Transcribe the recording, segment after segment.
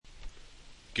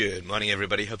Good morning,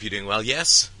 everybody. Hope you're doing well.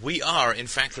 Yes, we are, in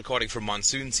fact, recording for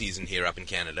monsoon season here up in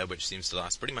Canada, which seems to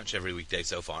last pretty much every weekday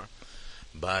so far.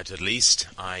 But at least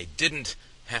I didn't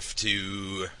have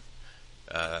to...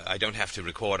 I don't have to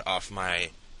record off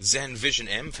my Zen Vision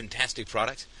M, fantastic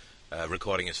product.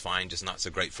 Recording is fine, just not so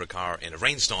great for a car in a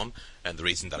rainstorm. And the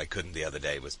reason that I couldn't the other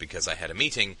day was because I had a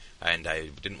meeting, and I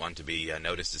didn't want to be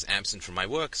noticed as absent from my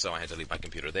work, so I had to leave my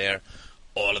computer there.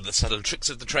 All of the subtle tricks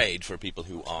of the trade for people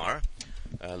who are...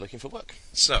 looking for work.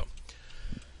 So,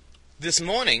 this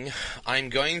morning I'm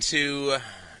going to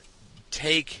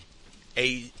take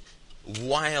a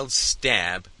wild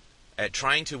stab at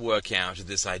trying to work out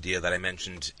this idea that I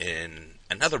mentioned in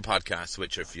another podcast,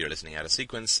 which if you're listening out of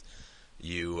sequence,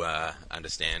 you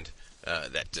understand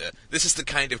that this is the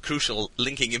kind of crucial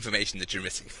linking information that you're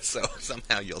missing. So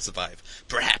somehow you'll survive.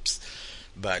 Perhaps.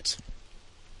 But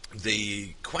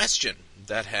the question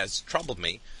that has troubled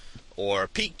me, or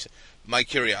piqued my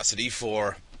curiosity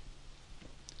for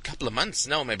a couple of months,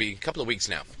 maybe a couple of weeks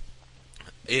now,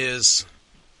 is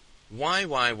why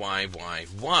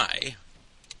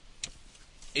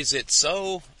is it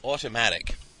so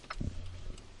automatic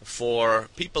for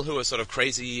people who are sort of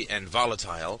crazy and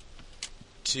volatile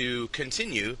to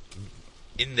continue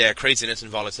in their craziness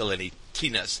and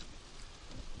volatility-ness?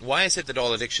 Why is it that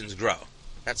all addictions grow?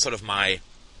 That's sort of my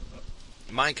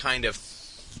kind of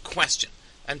question.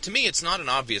 And to me, it's not an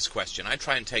obvious question. I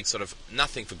try and take sort of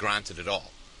nothing for granted at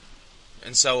all.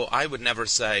 And so I would never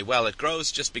say, well, it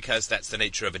grows just because that's the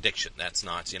nature of addiction. That's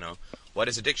not, what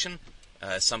is addiction?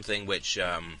 Something which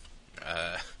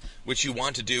you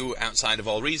want to do outside of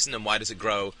all reason. And why does it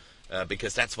grow?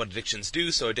 Because that's what addictions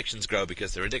do. So addictions grow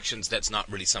because they're addictions. That's not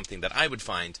really something that I would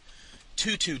find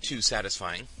too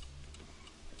satisfying.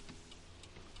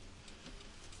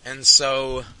 And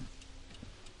so...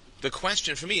 the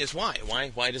question for me is why?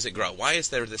 Why does it grow? Why is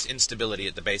there this instability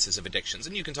at the basis of addictions?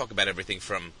 And you can talk about everything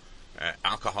from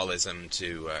alcoholism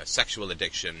to sexual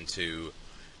addiction to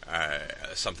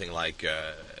something like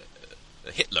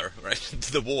Hitler, right?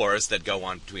 The wars that go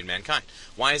on between mankind.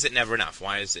 Why is it never enough?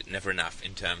 Why is it never enough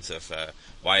in terms of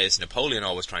why is Napoleon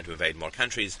always trying to invade more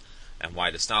countries? And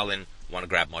why does Stalin want to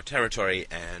grab more territory?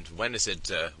 And when is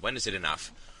it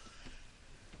enough?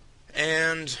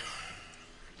 And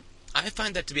I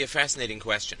find that to be a fascinating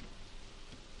question.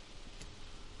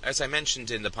 As I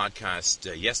mentioned in the podcast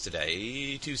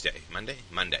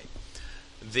Monday,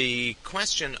 the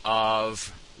question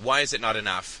of why is it not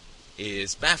enough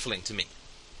is baffling to me.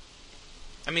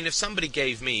 I mean, if somebody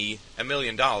gave me $1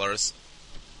 million,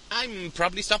 I'd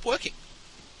probably stop working.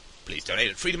 Please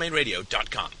donate at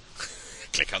freedomainradio.com.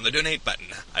 Click on the donate button.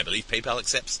 I believe PayPal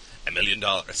accepts $1 million.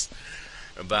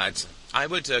 But I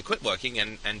would quit working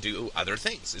and do other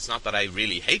things. It's not that I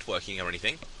really hate working or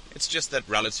anything. It's just that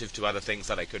relative to other things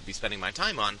that I could be spending my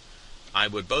time on, I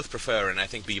would both prefer and I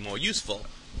think be more useful,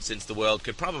 since the world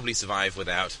could probably survive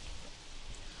without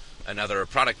another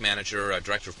product manager, a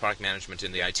director of product management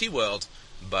in the IT world,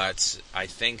 but I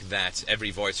think that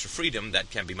every voice for freedom that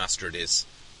can be mustered is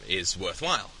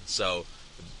worthwhile. So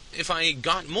if I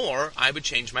got more, I would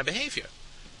change my behavior.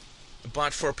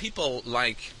 But for people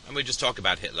like, and we just talk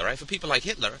about Hitler, right? For people like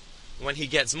Hitler, when he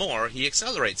gets more, he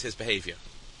accelerates his behavior.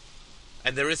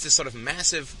 And there is this sort of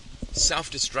massive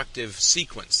self-destructive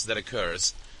sequence that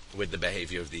occurs with the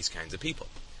behavior of these kinds of people.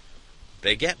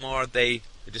 They get more, they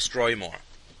destroy more.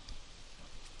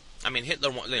 I mean,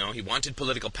 Hitler, he wanted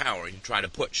political power. He tried a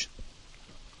putsch,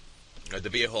 the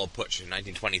Beer-Hall Putsch in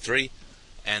 1923.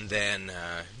 And then,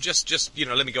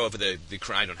 let me go over the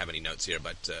I don't have any notes here,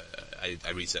 but I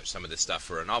researched some of this stuff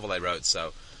for a novel I wrote,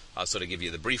 so I'll sort of give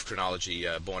you the brief chronology.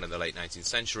 Born in the late 19th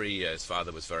century, his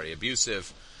father was very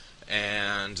abusive,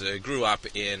 and grew up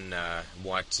in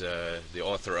what the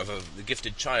author of The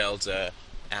Gifted Child,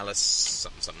 Alice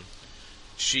something,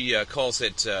 she calls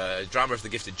it, Drama of the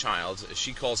Gifted Child,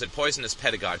 she calls it poisonous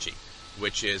pedagogy,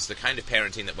 which is the kind of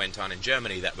parenting that went on in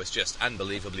Germany that was just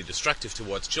unbelievably destructive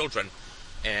towards children.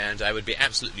 And I would be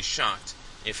absolutely shocked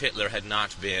if Hitler had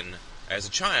not been, as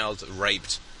a child,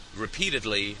 raped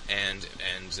repeatedly and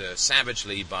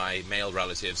savagely by male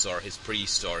relatives or his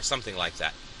priest or something like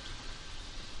that.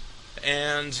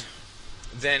 And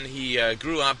then he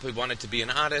grew up, he wanted to be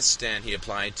an artist, and he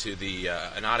applied to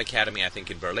an art academy, I think,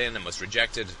 in Berlin, and was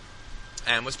rejected,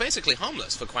 and was basically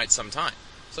homeless for quite some time.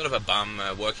 Sort of a bum,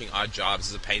 working odd jobs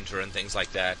as a painter and things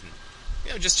like that.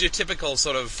 And, just your typical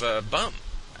sort of bum.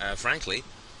 Frankly,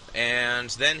 and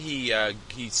then he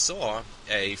saw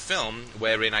a film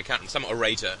wherein some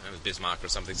orator, it was Bismarck or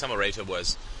something, some orator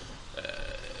was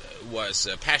was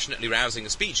passionately rousing a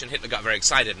speech, and Hitler got very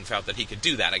excited and felt that he could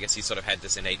do that. I guess he sort of had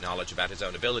this innate knowledge about his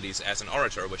own abilities as an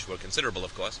orator, which were considerable,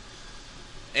 of course.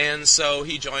 And so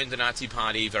he joined the Nazi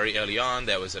Party very early on.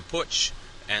 There was a putsch,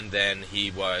 and then he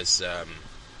was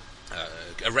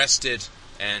arrested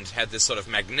and had this sort of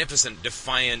magnificent,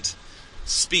 defiant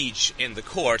speech in the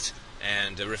court,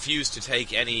 and refused to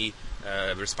take any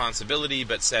responsibility,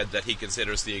 but said that he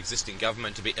considers the existing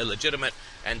government to be illegitimate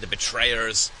and the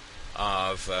betrayers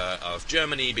of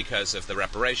Germany because of the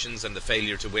reparations and the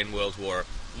failure to win World War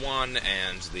I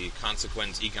and the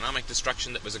consequent economic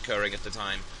destruction that was occurring at the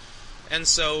time. And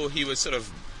so he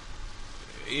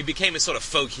became a sort of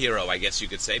folk hero, I guess you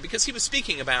could say, because he was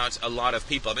speaking about a lot of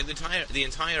people. I mean, the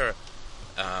entire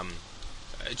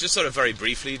just sort of very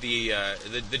briefly,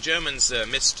 the Germans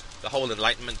missed the whole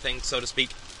Enlightenment thing, so to speak.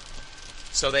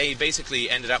 So they basically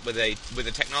ended up with a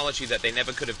technology that they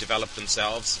never could have developed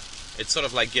themselves. It's sort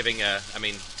of like giving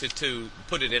to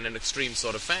put it in an extreme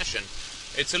sort of fashion,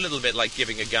 it's a little bit like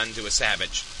giving a gun to a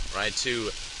savage, right?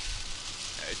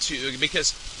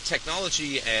 Because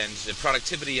technology and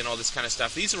productivity and all this kind of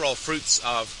stuff, these are all fruits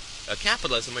of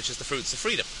capitalism, which is the fruits of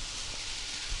freedom.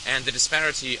 And the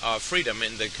disparity of freedom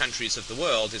in the countries of the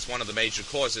world is one of the major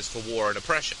causes for war and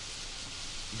oppression.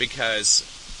 Because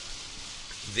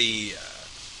the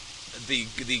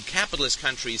capitalist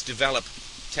countries develop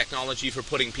technology for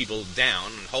putting people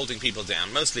down and holding people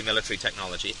down, mostly military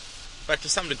technology, but to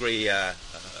some degree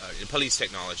police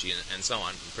technology and so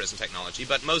on, prison technology,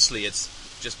 but mostly it's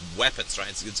just weapons, right?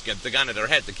 It's the gun at their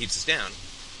head that keeps us down.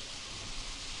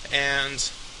 And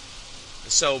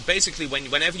so basically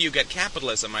whenever you get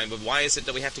capitalism, why is it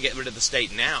that we have to get rid of the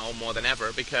state now more than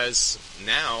ever? Because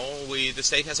now the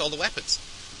state has all the weapons.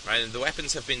 Right, and the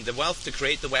wealth to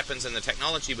create the weapons and the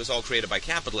technology was all created by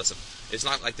capitalism. It's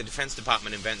not like the Defense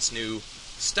Department invents new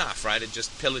stuff, right? It just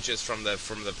pillages from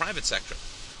the private sector,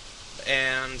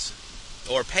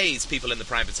 or pays people in the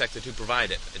private sector to provide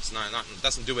it. It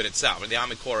doesn't do it itself. And the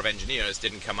Army Corps of Engineers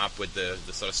didn't come up with the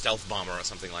sort of stealth bomber or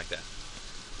something like that.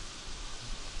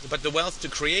 But the wealth to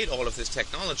create all of this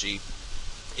technology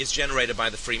is generated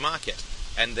by the free market,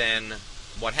 and then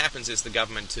what happens is the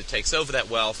government takes over that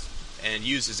wealth and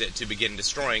uses it to begin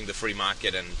destroying the free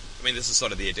market. And I mean, this is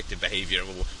sort of the addictive behavior.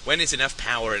 When is enough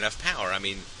power enough power? I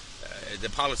mean, the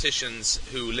politicians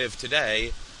who live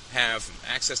today have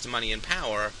access to money and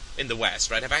power in the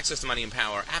West, right? Have access to money and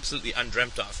power absolutely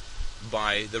undreamt of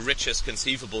by the richest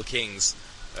conceivable kings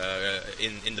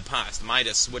in the past.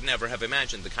 Midas would never have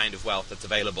imagined the kind of wealth that's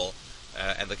available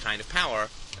and the kind of power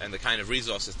and the kind of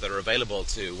resources that are available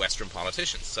to Western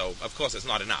politicians. So, of course, it's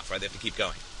not enough, right? They have to keep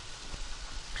going.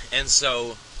 And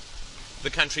so the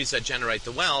countries that generate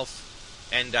the wealth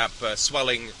end up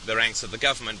swelling the ranks of the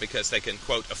government because they can,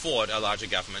 quote, afford a larger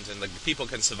government, and the people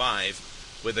can survive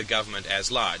with a government as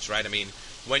large, right? I mean,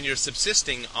 when you're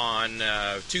subsisting on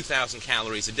 2,000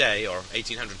 calories a day or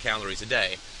 1,800 calories a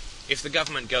day, if the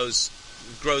government grows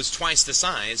twice the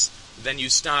size, then you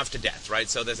starve to death, right?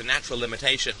 So there's a natural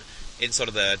limitation in sort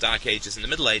of the Dark Ages and the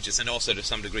Middle Ages, and also to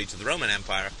some degree to the Roman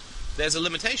Empire. There's a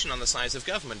limitation on the size of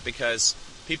government because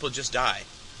people just die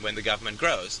when the government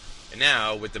grows. And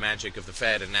now, with the magic of the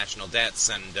Fed and national debts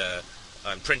and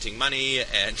printing money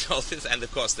and all this, and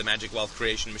of course the magic wealth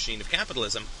creation machine of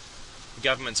capitalism,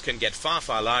 governments can get far,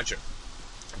 far larger.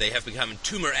 They have become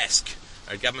tumor-esque.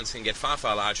 Governments can get far,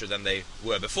 far larger than they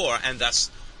were before, and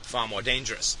thus far more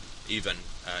dangerous, even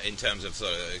in terms of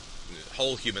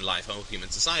whole human life, whole human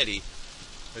society.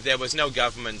 There was no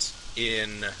government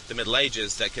in the Middle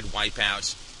Ages that could wipe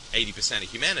out 80%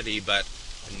 of humanity, but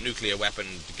nuclear weapon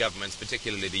governments,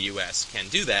 particularly the US, can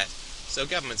do that. So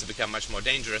governments have become much more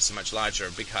dangerous and much larger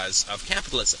because of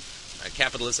capitalism.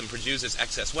 Capitalism produces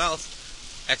excess wealth.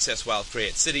 Excess wealth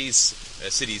creates cities.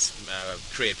 Cities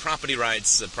create property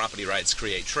rights. Property rights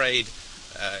create trade.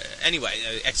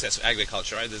 Excess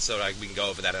agriculture. Right? So we can go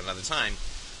over that another time.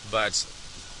 But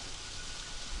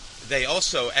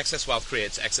excess wealth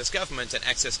creates excess government, and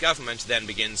excess government then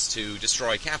begins to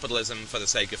destroy capitalism for the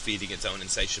sake of feeding its own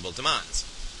insatiable demands.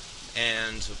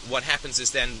 And what happens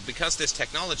is then, because this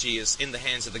technology is in the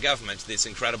hands of the government, this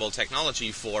incredible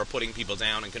technology for putting people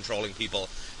down and controlling people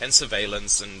and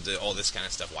surveillance and all this kind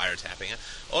of stuff, wiretapping,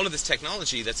 all of this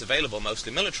technology that's available,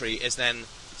 mostly military, is then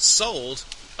sold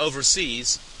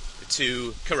overseas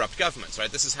to corrupt governments,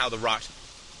 right? This is how the rot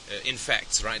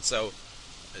infects, right? So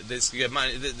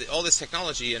all this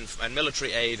technology and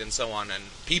military aid and so on, and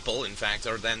people, in fact,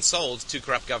 are then sold to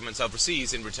corrupt governments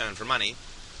overseas in return for money.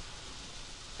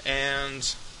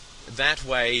 And that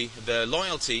way the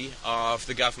loyalty of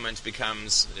the government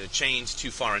becomes chained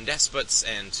to foreign despots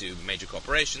and to major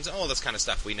corporations, all this kind of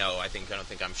stuff we know. I don't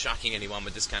think I'm shocking anyone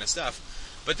with this kind of stuff.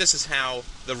 But this is how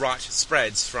the rot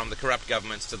spreads from the corrupt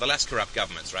governments to the less corrupt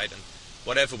governments, right? And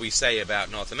whatever we say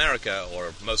about North America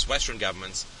or most Western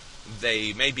governments,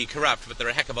 they may be corrupt, but they're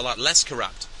a heck of a lot less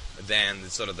corrupt than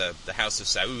sort of the House of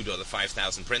Saud or the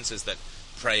 5,000 princes that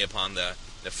prey upon the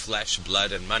flesh,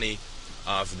 blood, and money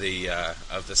of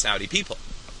the Saudi people.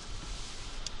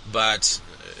 But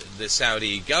the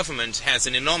Saudi government has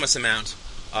an enormous amount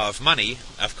of money,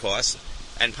 of course,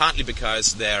 and partly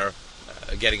because they're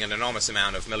getting an enormous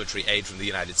amount of military aid from the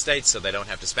United States, so they don't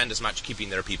have to spend as much keeping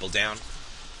their people down.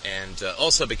 And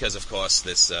also because, of course,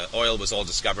 this oil was all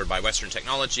discovered by Western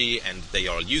technology, and they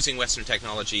are using Western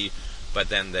technology, but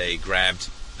then they grabbed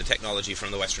the technology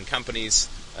from the Western companies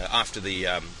after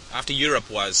Europe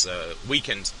was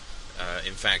weakened,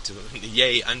 in fact,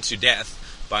 yea unto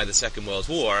death by the Second World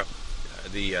War.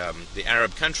 The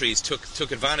Arab countries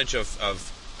took advantage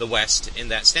of the West in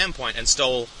that standpoint and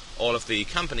stole all of the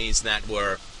companies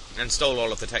and stole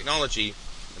all of the technology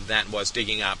that was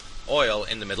digging up oil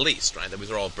in the Middle East, right? Those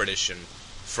were all British and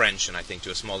French, and I think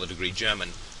to a smaller degree German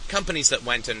companies that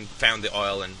went and found the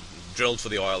oil and drilled for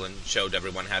the oil and showed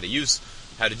everyone how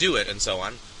to do it, and so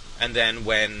on. And then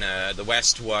when the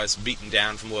West was beaten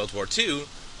down from World War II,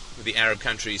 the Arab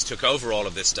countries took over all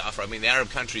of this stuff. I mean, the Arab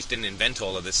countries didn't invent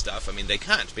all of this stuff. I mean, they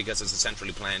can't, because it's a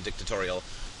centrally planned dictatorial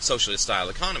socialist-style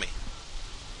economy.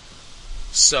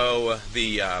 So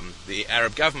the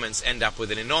Arab governments end up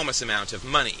with an enormous amount of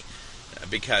money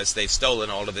because they've stolen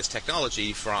all of this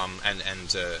technology from and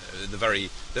the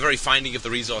very finding of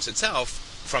the resource itself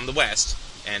from the West.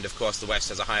 And of course, the West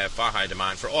has a far higher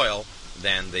demand for oil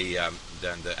than the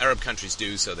Arab countries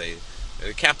do. So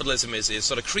capitalism is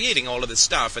sort of creating all of this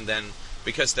stuff, and then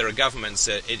because there are governments,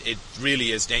 it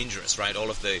really is dangerous, right? All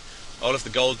of the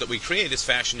gold that we create is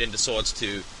fashioned into swords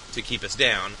to keep us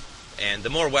down. And the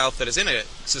more wealth that is in a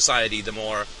society, the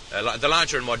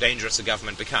larger and more dangerous a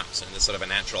government becomes, and it's sort of a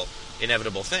natural,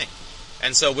 inevitable thing.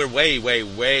 And so we're way, way,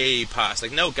 way past.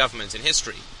 Like, no government in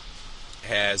history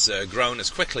has grown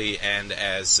as quickly and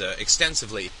as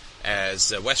extensively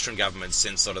as Western governments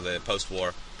since sort of the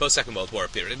post-Second World War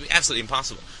period. It'd be absolutely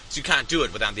impossible. So you can't do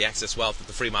it without the excess wealth that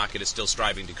the free market is still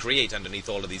striving to create underneath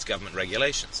all of these government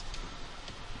regulations.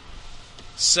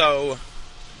 So,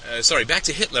 back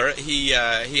to Hitler. He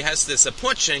has this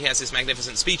putsch, and he has his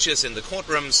magnificent speeches in the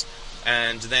courtrooms,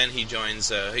 and then he joins.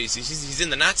 He's in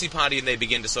the Nazi Party, and they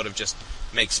begin to sort of just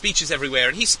make speeches everywhere.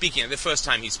 And he's speaking. The first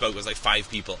time he spoke was like 5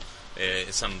 people,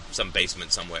 some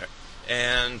basement somewhere,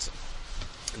 and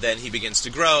then he begins to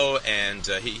grow, and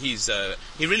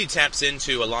he really taps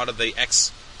into a lot of the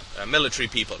ex-military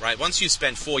people. Right. Once you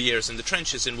spend 4 years in the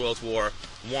trenches in World War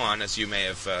I, as you may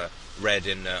have read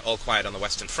in All Quiet on the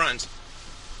Western Front,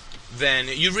 then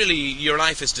your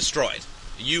life is destroyed.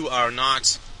 You are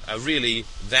not really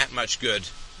that much good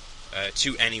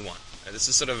to anyone. This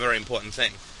is sort of a very important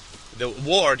thing. The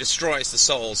war destroys the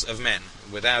souls of men,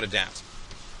 without a doubt.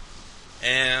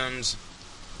 And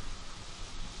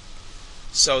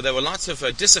so there were lots of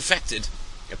disaffected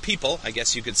people, I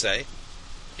guess you could say,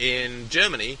 in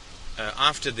Germany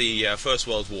after the First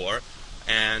World War,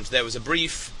 and there was a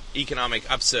brief economic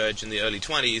upsurge in the early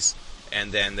 20s,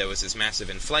 and then there was this massive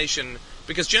inflation,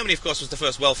 because Germany, of course, was the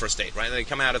first welfare state, right? They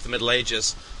come out of the Middle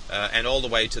Ages and all the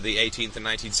way to the 18th and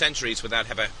 19th centuries without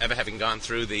ever having gone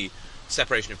through the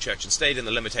separation of church and state and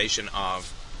the limitation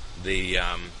of the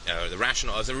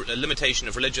limitation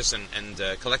of religious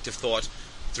and collective thought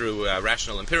through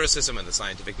rational empiricism and the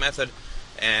scientific method.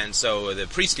 And so the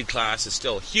priestly class is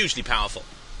still hugely powerful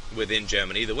within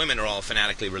Germany. The women are all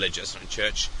fanatically religious.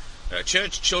 Church,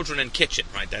 children, and kitchen,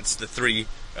 right? That's the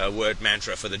 3-word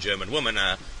mantra for the German woman.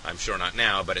 I'm sure not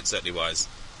now, but it certainly was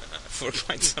for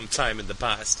quite some time in the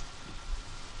past.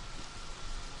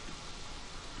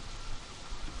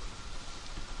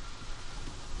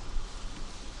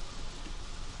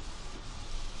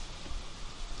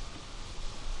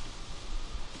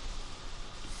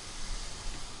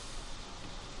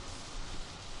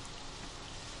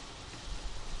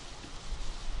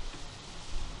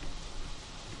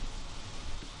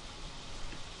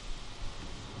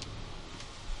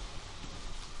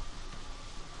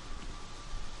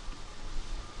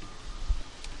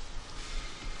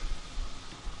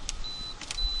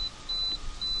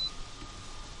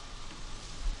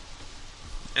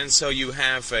 And so you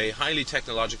have a highly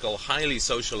technological, highly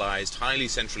socialized, highly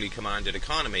centrally commanded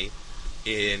economy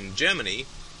in Germany,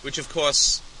 which of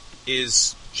course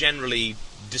generally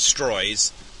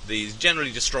destroys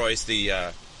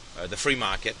the the free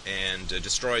market and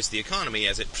destroys the economy,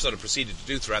 as it sort of proceeded to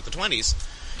do throughout the 20s.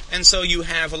 And so you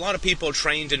have a lot of people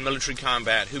trained in military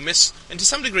combat who miss, and to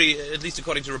some degree, at least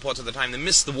according to reports at the time, they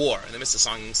miss the war. They miss the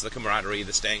songs, the camaraderie,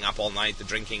 the staying up all night, the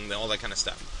drinking, all that kind of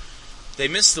stuff. They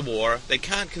miss the war. They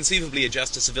can't conceivably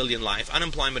adjust to civilian life.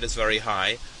 Unemployment is very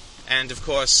high. And, of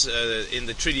course, in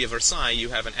the Treaty of Versailles, you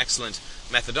have an excellent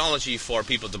methodology for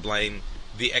people to blame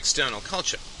the external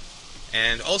culture.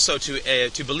 And also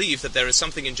to believe that there is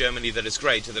something in Germany that is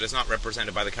great that is not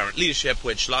represented by the current leadership,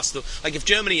 which lost the... Like, if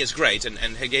Germany is great, and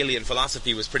Hegelian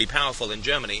philosophy was pretty powerful in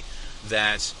Germany,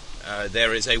 that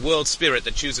there is a world spirit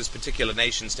that chooses particular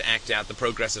nations to act out the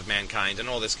progress of mankind, and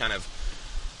all this kind of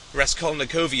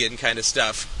Raskolnikovian kind of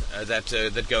stuff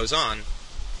that goes on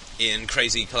in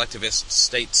crazy collectivist,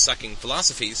 state-sucking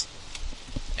philosophies.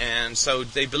 And so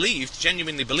they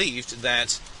genuinely believed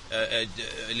that...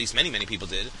 at least many people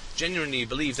did, genuinely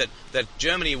believed that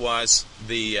Germany was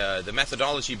the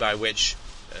methodology by which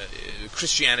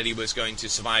Christianity was going to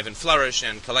survive and flourish,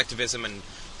 and collectivism and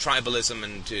tribalism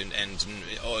and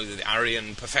all the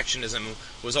Aryan perfectionism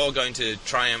was all going to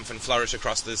triumph and flourish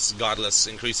across this godless,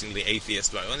 increasingly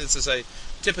atheist world. And this is a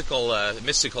typical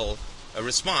mystical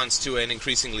response to an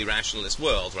increasingly rationalist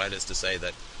world, right? Is to say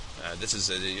that this is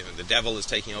the devil is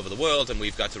taking over the world, and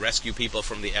we've got to rescue people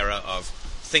from the era of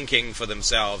thinking for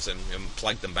themselves and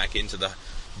plug them back into the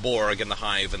Borg and the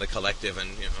hive and the collective, and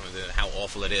how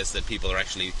awful it is that people are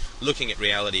actually looking at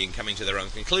reality and coming to their own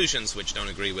conclusions, which don't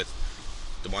agree with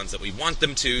the ones that we want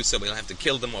them to, so we'll have to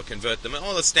kill them or convert them, and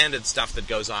all the standard stuff that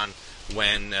goes on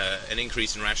when an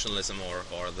increase in rationalism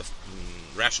or the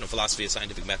rational philosophy, a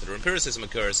scientific method, or empiricism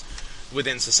occurs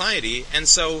within society. And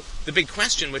so the big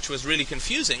question, which was really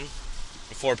confusing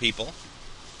for people,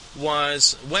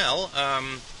 was, well,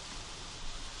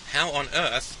 how on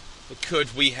earth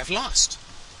could we have lost?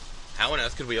 How on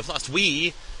earth could we have lost?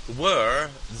 We were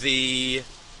the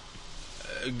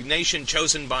nation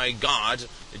chosen by God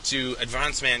to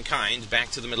advance mankind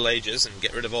back to the Middle Ages and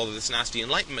get rid of all of this nasty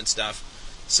Enlightenment stuff.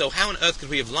 So how on earth could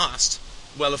we have lost?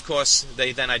 Well, of course,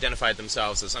 they then identified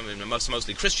themselves as a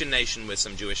mostly Christian nation with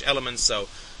some Jewish elements, so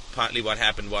partly what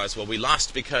happened was, well, we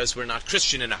lost because we're not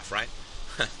Christian enough, right?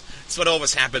 It's what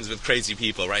always happens with crazy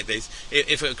people, right?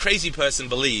 If a crazy person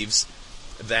believes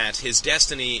that his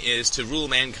destiny is to rule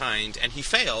mankind and he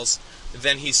fails,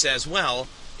 then he says, well,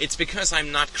 it's because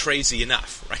I'm not crazy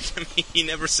enough, right? I mean, he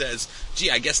never says, gee,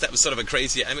 I guess that was sort of a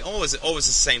crazy... I mean, always the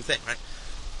same thing, right?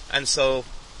 And so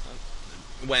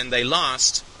when they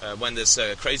lost, when this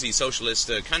crazy socialist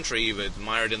country,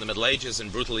 mired in the Middle Ages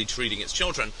and brutally treating its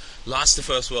children, lost the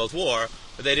First World War,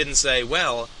 they didn't say,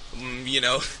 well,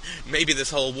 maybe this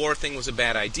whole war thing was a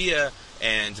bad idea,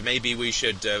 and maybe we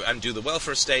should undo the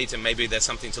welfare state, and maybe there's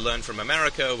something to learn from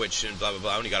America, which, blah, blah,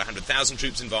 blah, only got 100,000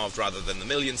 troops involved rather than the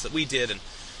millions that we did,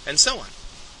 and so on.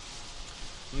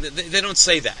 They don't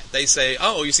say that. They say,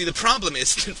 oh, you see, the problem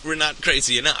is that we're not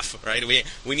crazy enough, right?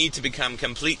 We need to become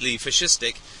completely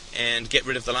fascistic and get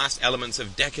rid of the last elements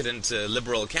of decadent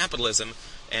liberal capitalism,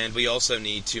 and we also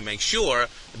need to make sure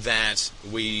that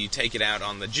we take it out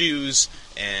on the Jews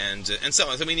and so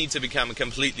on. So we need to become a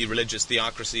completely religious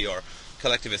theocracy or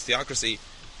collectivist theocracy,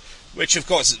 which, of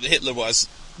course, Hitler was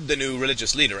the new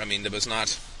religious leader. I mean,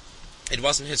 it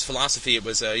wasn't his philosophy. It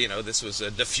was, this was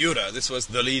the Führer. This was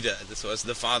the leader. This was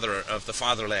the father of the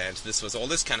fatherland. This was all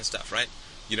this kind of stuff, right?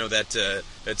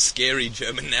 That scary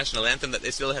German national anthem that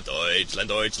they still have, Deutschland,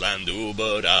 Deutschland,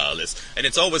 über alles. And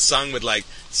it's always sung with,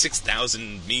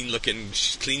 6,000 mean-looking,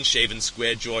 clean-shaven,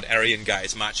 square-jawed Aryan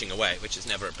guys marching away, which is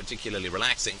never particularly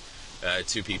relaxing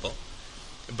to people.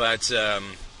 But,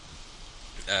 and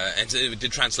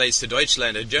it translates to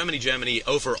Deutschland, Germany,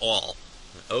 overall.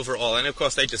 Overall. And, of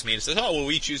course, they just mean, it says, oh, well,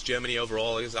 we choose Germany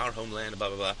overall, it's our homeland, blah,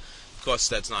 blah, blah. Of course,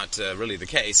 that's not really the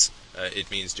case. It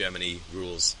means Germany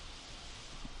rules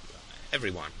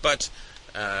everyone. But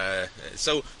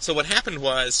so what happened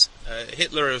was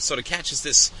Hitler sort of catches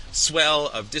this swell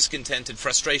of discontented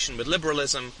frustration with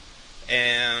liberalism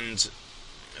and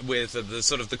with the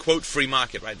sort of the quote free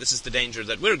market, right? This is the danger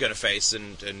that we're going to face,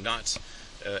 and not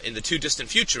in the too distant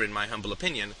future, in my humble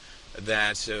opinion,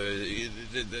 that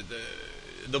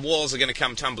the walls are going to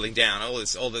come tumbling down.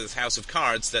 All this house of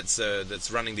cards that's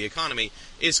running the economy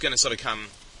is going to sort of come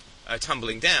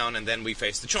tumbling down, and then we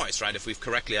face the choice, right? If we've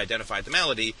correctly identified the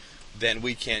malady, then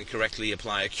we can correctly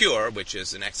apply a cure, which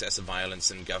is an excess of violence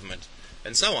in government,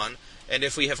 and so on. And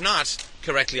if we have not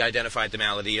correctly identified the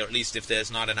malady, or at least if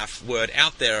there's not enough word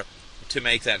out there to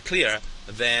make that clear,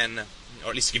 then, or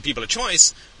at least to give people a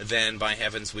choice, then by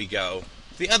heavens we go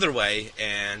the other way,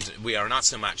 and we are not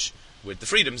so much with the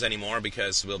freedoms anymore,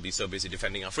 because we'll be so busy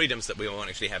defending our freedoms that we won't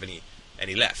actually have any and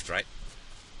he left, right?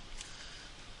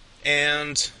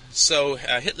 And so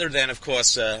Hitler then, of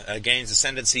course, gains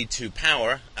ascendancy to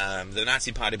power. The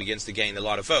Nazi Party begins to gain a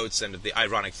lot of votes, and the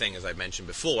ironic thing, as I mentioned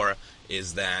before,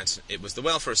 is that it was the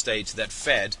welfare state that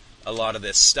fed a lot of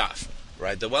this stuff,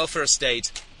 right? The welfare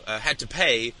state had to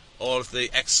pay all of the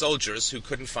ex-soldiers who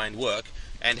couldn't find work,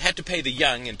 and had to pay the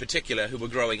young, in particular, who were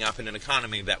growing up in an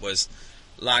economy that was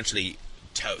largely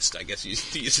toast, I guess,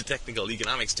 to use a technical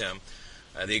economics term.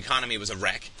 The economy was a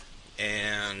wreck,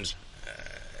 and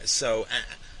so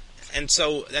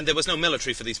there was no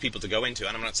military for these people to go into.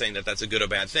 And I'm not saying that that's a good or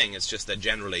bad thing. It's just that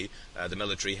generally the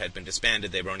military had been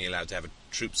disbanded. They were only allowed to have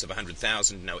troops of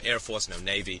 100,000, no air force, no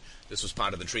navy. This was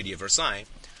part of the Treaty of Versailles.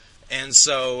 And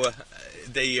so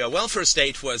the welfare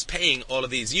state was paying all of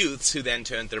these youths who then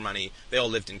turned their money. They all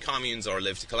lived in communes or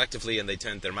lived collectively, and they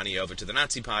turned their money over to the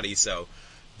Nazi Party. So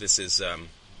this is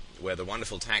where the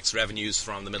wonderful tax revenues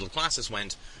from the middle classes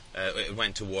went. It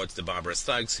went towards the barbarous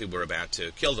thugs who were about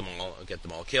to kill them all, or get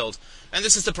them all killed. And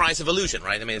this is the price of illusion,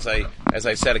 right? I mean, as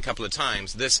I've said a couple of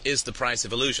times, this is the price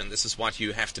of illusion. This is what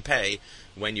you have to pay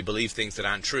when you believe things that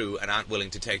aren't true and aren't willing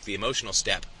to take the emotional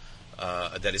step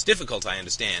that is difficult, I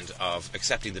understand, of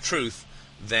accepting the truth.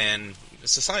 Then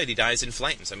society dies in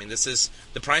flames. I mean, this is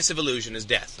the price of illusion is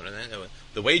death.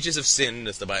 The wages of sin,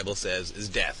 as the Bible says, is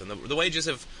death, and the wages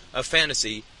of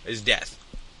fantasy is death.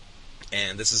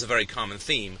 And this is a very common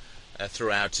theme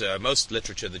throughout most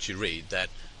literature that you read, that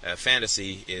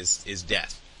fantasy is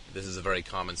death. This is a very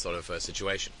common sort of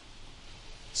situation.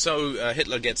 So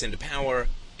Hitler gets into power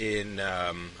in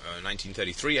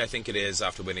 1933, I think it is,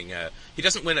 after winning... he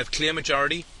doesn't win a clear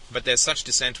majority, but there's such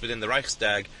dissent within the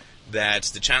Reichstag that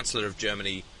the Chancellor of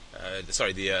Germany...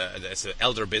 the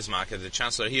Elder Bismarck, the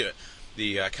Chancellor here...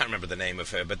 I can't remember the name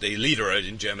of her, but the leader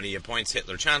in Germany appoints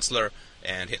Hitler Chancellor,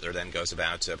 and Hitler then goes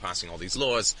about passing all these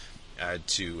laws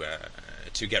to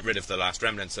get rid of the last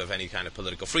remnants of any kind of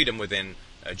political freedom within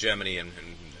Germany, and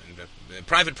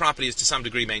private property is to some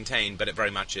degree maintained, but it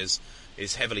very much is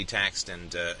heavily taxed,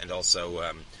 and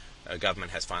also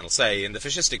government has final say. In the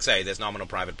fascistic say, there's nominal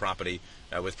private property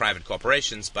with private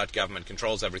corporations, but government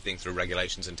controls everything through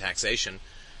regulations and taxation,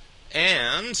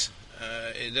 and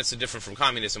that's different from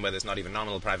communism, where there's not even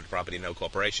nominal private property, no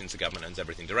corporations, the government owns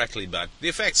everything directly, but the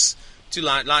effects, to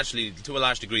a large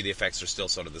degree, the effects are still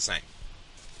sort of the same.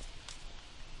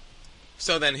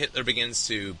 So then Hitler begins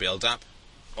to build up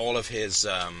all of his...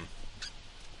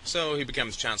 so he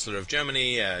becomes Chancellor of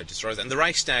Germany, destroys... And the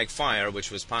Reichstag fire, which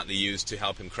was partly used to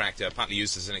help him partly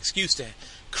used as an excuse to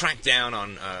crack down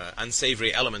on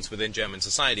unsavory elements within German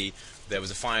society. There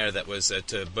was a fire that was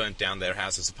to burn down their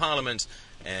Houses of Parliament,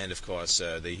 and of course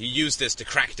he used this to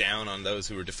crack down on those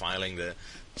who were defiling the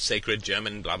sacred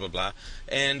German blah blah blah.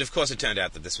 And of course it turned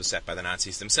out that this was set by the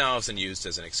Nazis themselves and used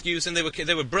as an excuse, and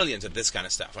they were brilliant at this kind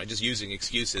of stuff, right? Just using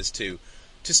excuses to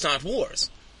start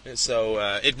wars. And so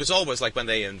it was always like when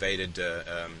they invaded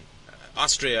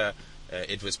Austria,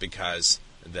 it was because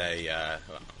they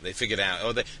figured out,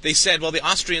 or they said, well, the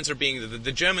Austrians are being,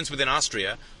 the Germans within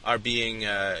Austria are being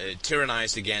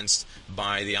tyrannized against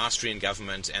by the Austrian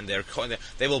government, and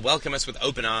they will welcome us with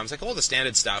open arms, like all the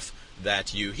standard stuff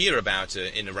that you hear about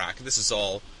in Iraq. This is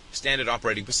all standard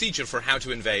operating procedure for how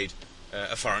to invade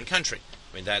a foreign country.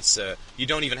 I mean, that's you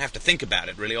don't even have to think about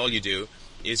it, really. All you do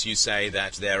is you say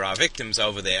that there are victims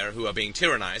over there who are being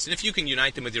tyrannized, and if you can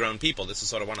unite them with your own people, this is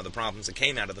sort of one of the problems that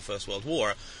came out of the First World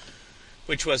War,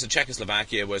 which was that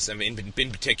Czechoslovakia was, I mean,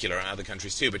 in particular, other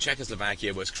countries too, but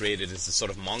Czechoslovakia was created as a sort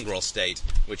of mongrel state,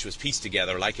 which was pieced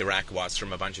together, like Iraq was,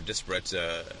 from a bunch of disparate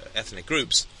ethnic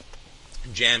groups,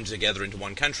 jammed together into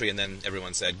one country, and then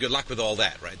everyone said, good luck with all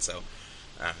that, right?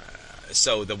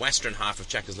 So the western half of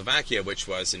Czechoslovakia, which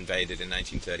was invaded in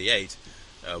 1938,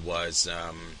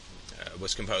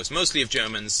 was composed mostly of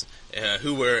Germans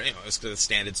who were, it was the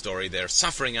standard story, they're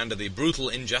suffering under the brutal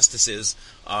injustices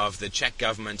of the Czech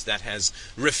government that has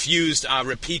refused our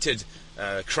repeated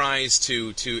cries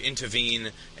to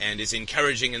intervene, and is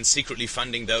encouraging and secretly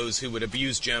funding those who would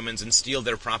abuse Germans and steal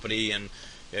their property and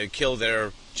kill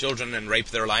their children and rape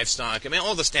their livestock. I mean,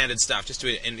 all the standard stuff.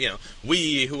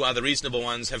 We who are the reasonable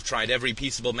ones have tried every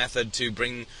peaceable method to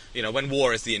bring, when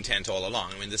war is the intent all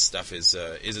along. I mean, this stuff is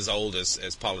as old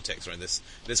as politics, right?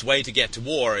 This way to get to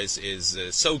war is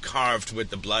so carved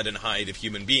with the blood and hide of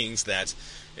human beings that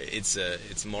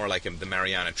it's more like the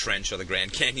Mariana Trench or the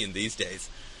Grand Canyon these days.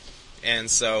 And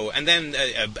then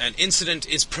an incident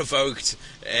is provoked,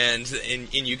 and in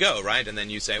you go, right? And then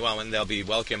you say, well, and they'll be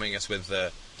welcoming us with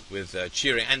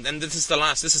cheering. And this is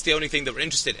the only thing that we're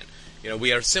interested in.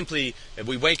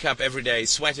 We wake up every day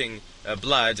sweating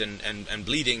blood and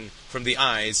bleeding from the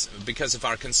eyes because of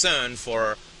our concern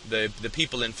for the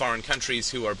people in foreign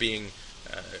countries who are being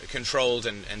controlled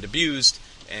and abused,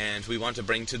 and we want to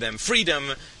bring to them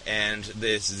freedom. And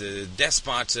this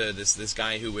despot, this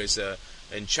guy who is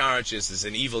in charge is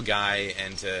an evil guy,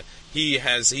 and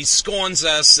he scorns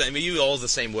us. I mean, all the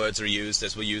same words are used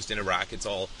as were used in Iraq. It's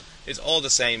all the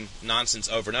same nonsense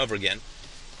over and over again.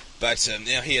 But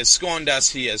he has scorned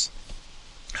us. He has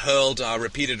hurled our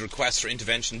repeated requests for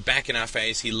intervention back in our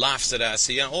face. He laughs at us.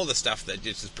 All the stuff that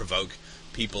just provoke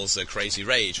people's crazy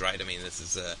rage, right? I mean,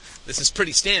 this is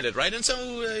pretty standard, right? And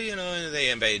so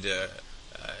they invade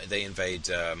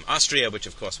Austria, which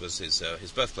of course was his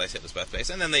birthplace, Hitler's birthplace,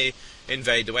 and then they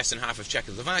invade the western half of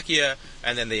Czechoslovakia,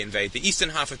 and then they invade the eastern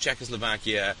half of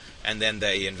Czechoslovakia, and then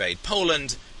they invade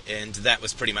Poland, and that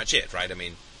was pretty much it, right? I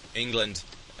mean, England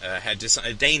had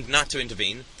deigned not to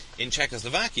intervene in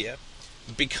Czechoslovakia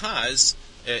because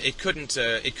it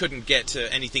couldn't get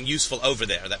anything useful over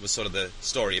there. That was sort of the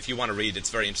story. If you want to read, it's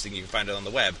very interesting. You can find it on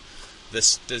the web. The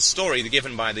story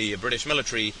given by the British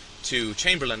military to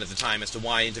Chamberlain at the time as to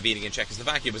why intervening in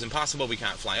Czechoslovakia was impossible. We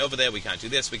can't fly over there. We can't do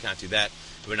this. We can't do that.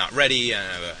 We're not ready,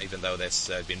 even though this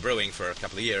had been brewing for a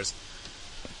couple of years.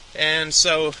 And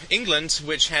so England,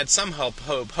 which had some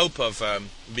hope of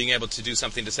being able to do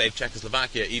something to save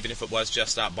Czechoslovakia, even if it was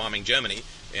just stop bombing Germany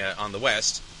on the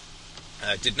west,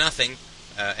 did nothing.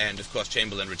 And of course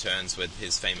Chamberlain returns with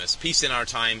his famous Peace in Our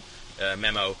Time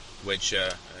memo, which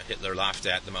Hitler laughed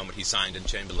at the moment he signed and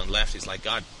Chamberlain left. He's like,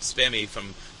 God, spare me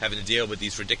from having to deal with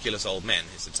these ridiculous old men.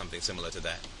 He said something similar to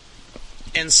that.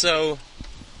 And so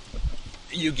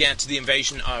you get the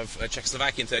invasion of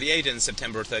Czechoslovakia in 1938, and in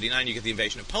September of 1939 you get the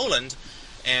invasion of Poland,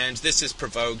 and this is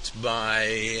provoked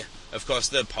by, of course,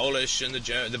 the Polish and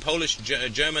the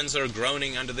Germans are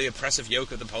groaning under the oppressive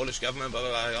yoke of the Polish government, blah,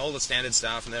 blah, blah, all the standard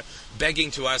stuff, and they're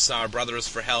begging to us, our brothers,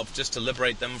 for help just to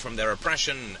liberate them from their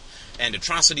oppression, and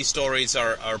atrocity stories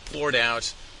are poured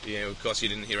out. Of course, you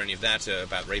didn't hear any of that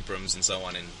about rape rooms and so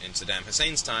on in Saddam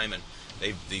Hussein's time, and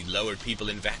they lowered people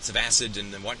in vats of acid,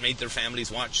 and what made their families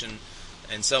watch,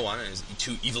 and so on, and his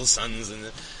two evil sons,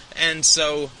 and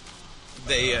so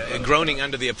they groaning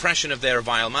under the oppression of their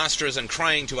vile masters and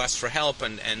crying to us for help,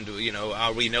 and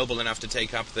are we noble enough to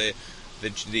take up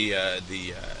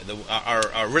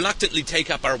our reluctantly take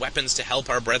up our weapons to help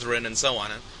our brethren and so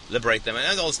on and liberate them, and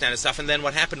that's all standard stuff. And then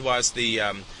what happened was the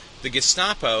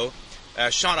Gestapo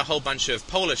shot a whole bunch of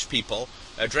Polish people,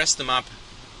 dressed them up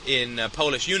in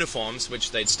Polish uniforms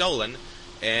which they'd stolen,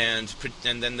 and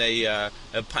then they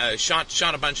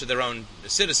shot a bunch of their own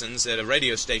citizens at a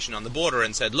radio station on the border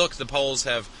and said, "Look, the Poles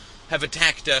have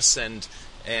attacked us and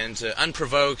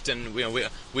unprovoked, and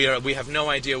we have no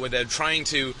idea where they're trying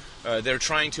to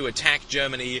attack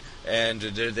Germany, and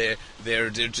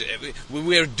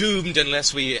we're doomed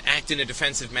unless we act in a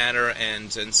defensive manner,"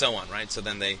 and so on, right? So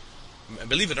then they,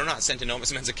 believe it or not, sent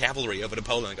enormous amounts of cavalry over to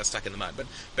Poland and got stuck in the mud, but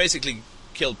basically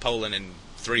killed Poland in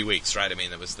 3 weeks, right? I mean,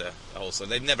 that was the whole. So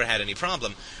they've never had any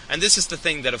problem. And this is the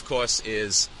thing that, of course,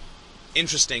 is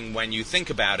interesting when you think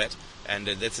about it. And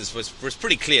this was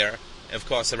pretty clear, of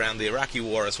course, around the Iraqi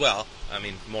war as well. I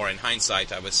mean, more in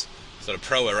hindsight, I was sort of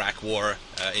pro-Iraq war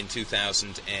in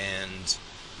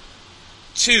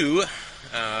 2002,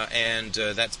 and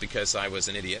that's because I was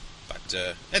an idiot. But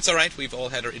that's all right. We've all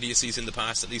had our idiocies in the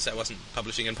past. At least I wasn't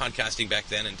publishing and podcasting back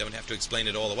then, and don't have to explain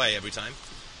it all away every time.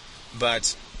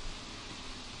 But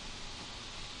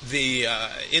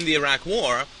in the Iraq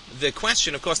War, the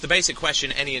question, of course, the basic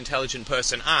question any intelligent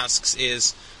person asks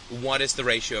is, what is the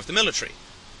ratio of the military?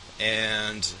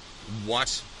 And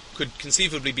what could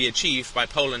conceivably be achieved by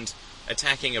Poland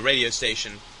attacking a radio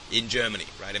station in Germany,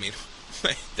 right? I mean,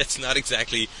 that's not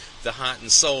exactly the heart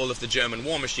and soul of the German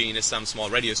war machine, is some small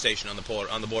radio station on the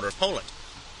border of Poland.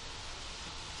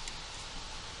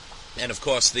 And of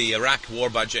course, the Iraq war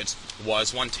budget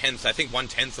was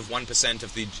 1/10 of 1%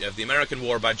 of the American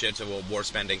war budget, or war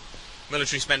spending,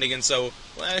 military spending. And so,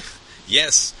 well,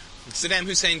 yes, Saddam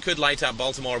Hussein could light up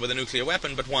Baltimore with a nuclear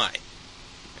weapon, but why?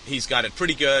 He's got it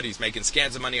pretty good. He's making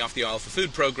scads of money off the oil for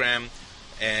food program,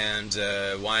 and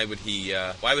why would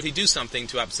he do something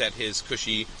to upset his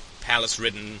cushy,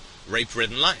 palace-ridden,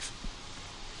 rape-ridden life?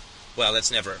 Well,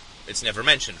 it's never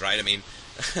mentioned, right? I mean,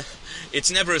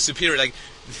 it's never a superior, like,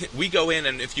 we go in,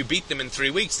 and if you beat them in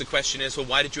 3 weeks, the question is, well,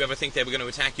 why did you ever think they were going to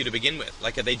attack you to begin with?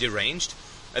 Like, are they deranged?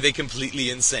 Are they completely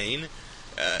insane?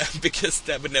 Because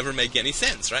that would never make any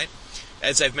sense, right?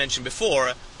 As I've mentioned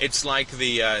before, it's like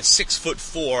the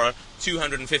 6'4",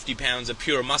 250 pounds of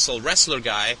pure muscle wrestler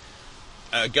guy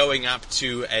going up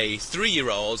to a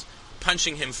 3-year-old,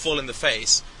 punching him full in the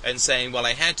face, and saying, well,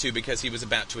 I had to because he was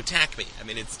about to attack me. I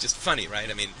mean, it's just funny,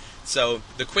 right? I mean, so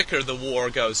the quicker the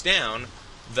war goes down,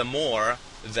 the more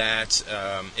that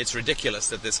it's ridiculous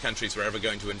that this countries were ever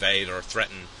going to invade or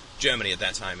threaten Germany at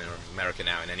that time, or America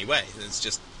now in any way.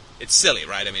 It's silly,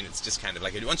 right? I mean, it's just kind of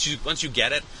like once you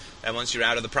get it, and once you're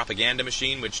out of the propaganda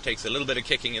machine, which takes a little bit of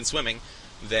kicking and swimming,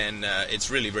 then it's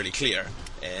really, really clear.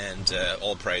 And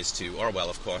all praise to Orwell,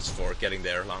 of course, for getting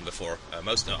there long before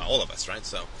all of us, right?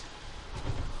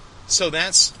 So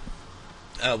that's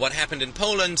what happened in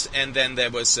Poland, and then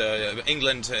there was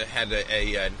England had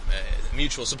a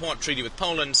mutual support treaty with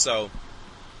Poland, so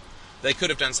they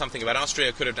could have done something about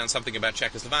Austria, could have done something about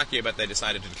Czechoslovakia, but they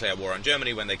decided to declare war on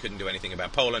Germany when they couldn't do anything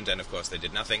about Poland, and of course they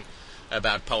did nothing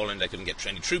about Poland. They couldn't get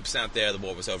any troops out there. The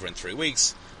war was over in 3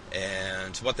 weeks,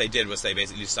 and what they did was they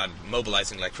basically started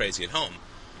mobilizing like crazy at home.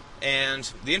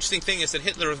 And the interesting thing is that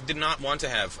Hitler did not want to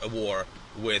have a war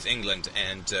with England,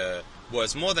 and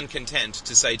was more than content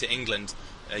to say to England,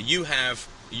 you have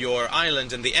your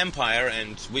island and the empire,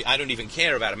 and I don't even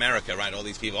care about America, right? All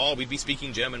these people, we'd be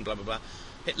speaking German, blah, blah, blah.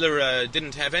 Hitler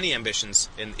didn't have any ambitions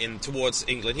in towards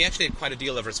England. He actually had quite a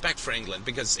deal of respect for England,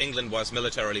 because England was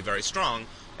militarily very strong,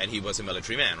 and he was a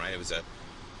military man, right?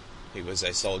 He was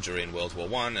a soldier in World War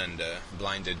I, and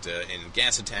blinded in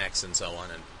gas attacks and so on,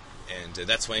 and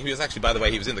that's when he was actually, by the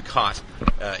way, he was in the cot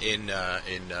in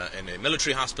a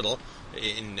military hospital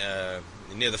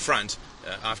near the front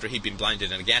after he'd been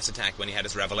blinded in a gas attack, when he had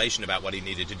his revelation about what he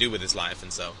needed to do with his life,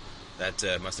 and so that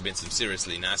must have been some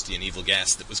seriously nasty and evil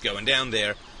gas that was going down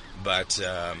there. But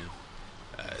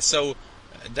so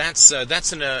that's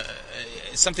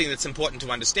something that's important to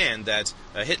understand, that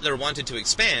Hitler wanted to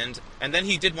expand, and then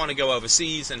he did want to go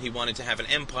overseas, and he wanted to have an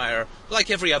empire like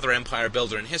every other empire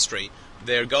builder in history.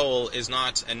 Their goal is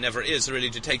not, and never is, really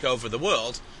to take over the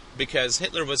world, because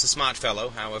Hitler was a smart fellow,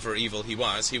 however evil he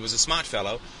was a smart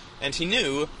fellow, and he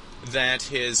knew that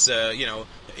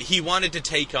he wanted to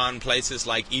take on places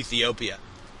like Ethiopia,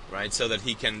 right, so that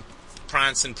he can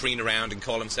prance and preen around and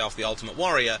call himself the ultimate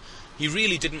warrior. He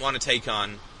really didn't want to take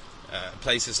on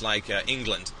places like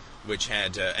England, which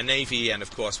had a navy, and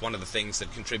of course one of the things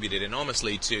that contributed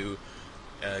enormously to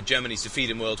Germany's defeat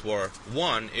in World War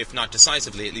I, if not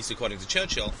decisively, at least according to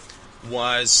Churchill,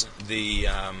 was the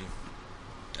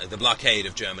blockade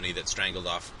of Germany that strangled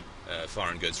off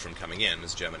foreign goods from coming in,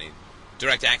 as Germany.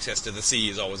 Direct access to the sea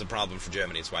is always a problem for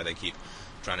Germany. It's why they keep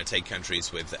trying to take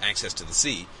countries with access to the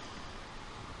sea.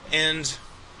 And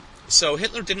so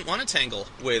Hitler didn't want to tangle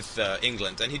with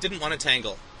England, and he didn't want to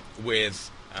tangle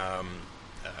with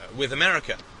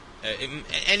America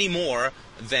any more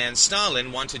than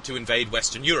Stalin wanted to invade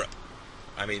Western Europe.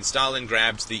 I mean, Stalin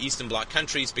grabbed the Eastern Bloc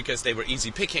countries because they were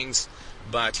easy pickings,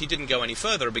 but he didn't go any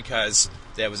further because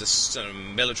there was a sort of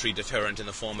military deterrent in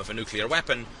the form of a nuclear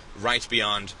weapon right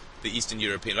beyond the Eastern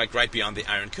European, like right beyond the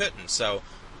Iron Curtain. So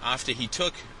after he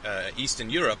took Eastern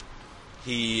Europe,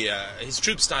 his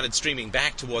troops started streaming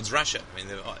back towards Russia. I mean,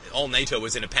 all NATO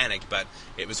was in a panic, but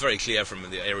it was very clear from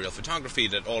the aerial photography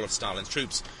that all of Stalin's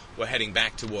troops were heading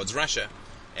back towards Russia,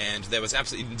 and there was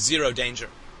absolutely zero danger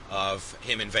of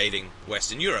him invading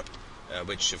Western Europe,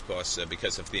 which, of course,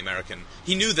 because of the American...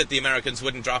 He knew that the Americans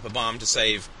wouldn't drop a bomb to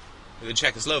save the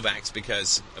Czechoslovaks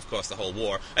because, of course, the whole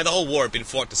war had been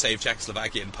fought to save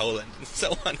Czechoslovakia and Poland, and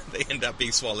so on. They end up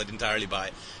being swallowed entirely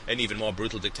by an even more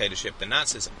brutal dictatorship than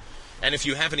Nazism. And if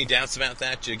you have any doubts about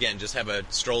that, again, just have a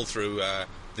stroll through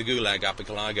the Gulag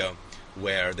Archipelago,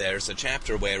 where there's a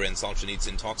chapter wherein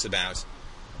Solzhenitsyn talks about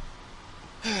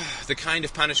the kind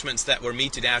of punishments that were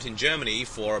meted out in Germany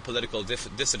for political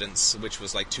dissidents, which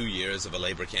was like 2 years of a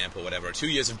labor camp or whatever. 2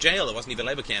 years of jail, it wasn't even a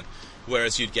labor camp,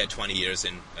 whereas you'd get 20 years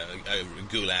in a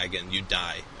Gulag and you'd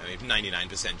die. I mean,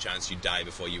 99% chance you'd die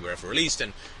before you were ever released,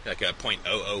 and like a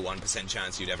 0.001%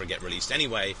 chance you'd ever get released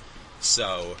anyway.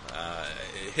 So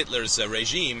Hitler's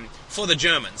regime, for the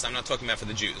Germans, I'm not talking about for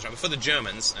the Jews, right, but for the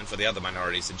Germans and for the other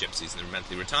minorities, the gypsies and the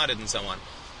mentally retarded and so on,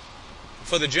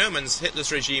 for the Germans,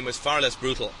 Hitler's regime was far less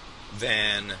brutal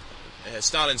than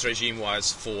Stalin's regime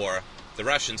was for the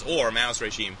Russians, or Mao's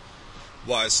regime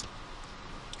was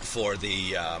for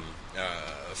the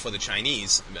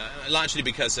Chinese, largely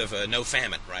because of no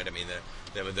famine, right? I mean,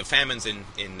 there were the famines in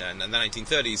the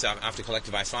 1930s after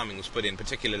collectivized farming was put in,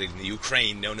 particularly in the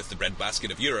Ukraine, known as the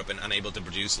breadbasket of Europe, and unable to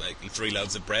produce like 3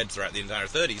 loaves of bread throughout the entire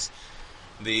 30s.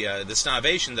 The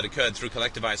starvation that occurred through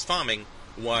collectivized farming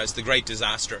was the great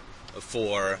disaster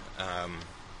for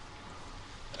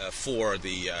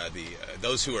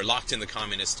those who were locked in the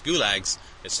communist gulags.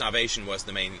 Starvation was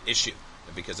the main issue.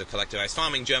 Because of collectivized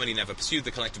farming, Germany never pursued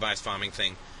the collectivized farming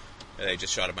thing They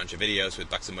just shot a bunch of videos with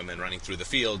buxom women running through the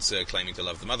fields, claiming to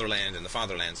love the motherland and the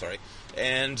fatherland,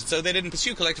 And so they didn't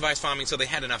pursue collectivized farming, so they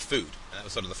had enough food. That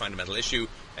was sort of the fundamental issue.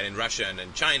 And in Russia and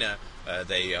in China,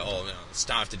 they all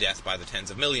starved to death by the tens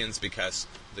of millions because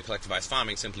the collectivized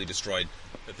farming simply destroyed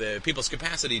the people's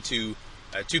capacity to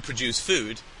produce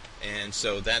food. And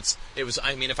so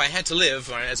if I had to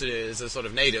live, or as a sort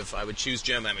of native, I would choose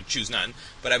Germany. I would choose none,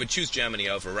 but I would choose Germany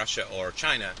over Russia or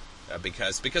China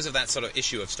because of that sort of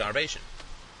issue of starvation.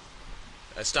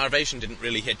 Starvation didn't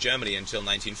really hit Germany until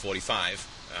 1945,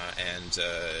 and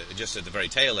just at the very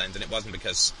tail end, and it wasn't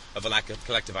because of a lack of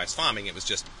collectivized farming, it was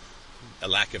just a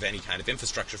lack of any kind of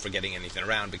infrastructure for getting anything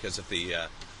around because of the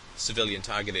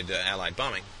civilian-targeted Allied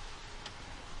bombing.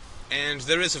 And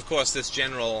there is, of course, this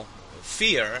general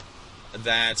fear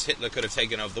that Hitler could have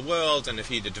taken over the world, and if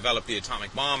he'd developed the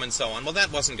atomic bomb and so on, well,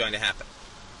 that wasn't going to happen.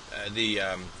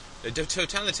 The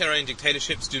totalitarian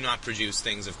dictatorships do not produce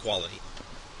things of quality.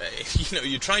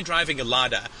 You try driving a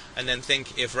Lada and then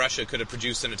think if Russia could have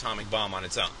produced an atomic bomb on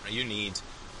its own. You need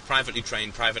privately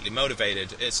trained, privately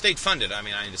motivated, state-funded, I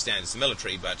understand it's the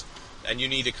military, and you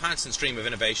need a constant stream of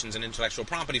innovations and intellectual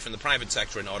property from the private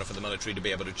sector in order for the military to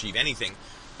be able to achieve anything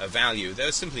of value. There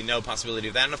was simply no possibility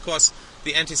of that. And of course,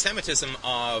 the anti-Semitism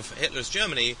of Hitler's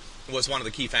Germany was one of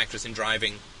the key factors in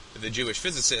driving the Jewish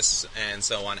physicists and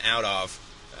so on out of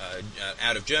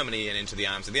Germany and into the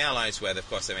arms of the Allies, where, of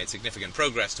course, they made significant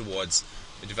progress towards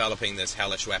developing this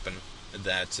hellish weapon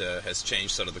that has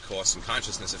changed sort of the course and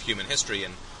consciousness of human history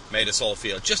and made us all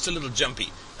feel just a little jumpy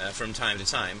from time to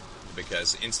time,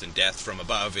 because instant death from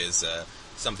above is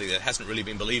something that hasn't really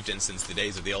been believed in since the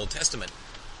days of the Old Testament.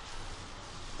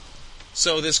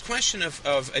 So this question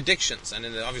of addictions, and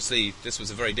obviously this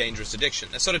was a very dangerous addiction.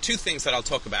 There's sort of two things that I'll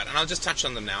talk about, and I'll just touch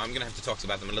on them now. I'm going to have to talk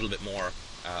about them a little bit more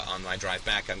on my drive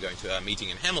back. I'm going to a meeting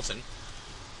in Hamilton.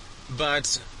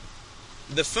 But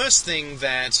the first thing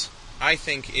that I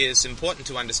think is important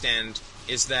to understand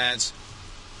is that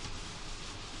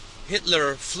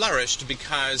Hitler flourished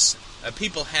because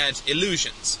people had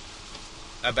illusions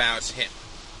about him.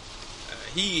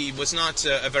 He was not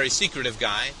a very secretive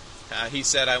guy. He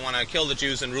said, I want to kill the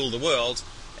Jews and rule the world,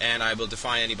 and I will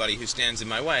defy anybody who stands in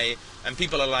my way. And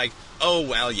people are like, oh,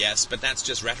 well, yes, but that's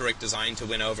just rhetoric designed to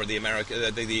win over the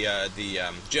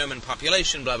German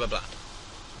population, blah, blah, blah.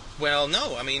 Well,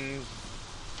 no,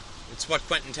 it's what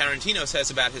Quentin Tarantino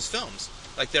says about his films.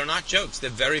 Like, they're not jokes. They're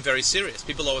very, very serious.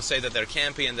 People always say that they're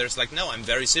campy, and there's like, no, I'm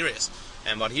very serious.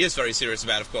 And what he is very serious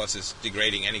about, of course, is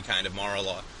degrading any kind of moral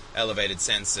or elevated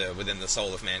sense within the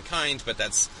soul of mankind, but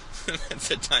that's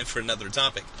a time for another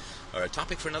topic. Or a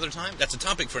topic for another time? That's a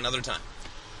topic for another time.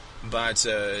 But,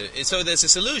 so there's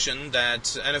this illusion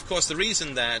that, and of course the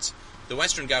reason that the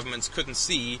Western governments couldn't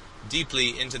see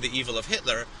deeply into the evil of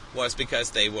Hitler was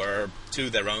because they were, to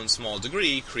their own small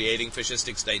degree, creating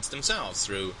fascistic states themselves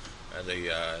through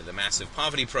the massive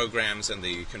poverty programs and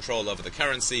the control over the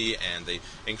currency and the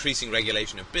increasing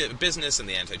regulation of business and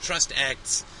the antitrust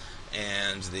acts,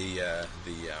 and the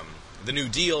New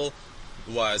Deal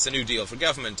was a new deal for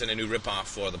government and a new ripoff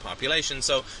for the population.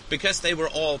 So because they were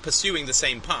all pursuing the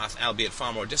same path, albeit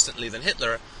far more distantly than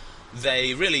Hitler,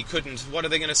 they really couldn't. What are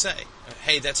they going to say?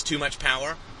 Hey, that's too much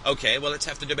power? Okay, well, let's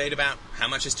have the debate about how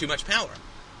much is too much power.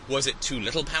 Was it too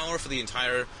little power for the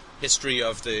entire history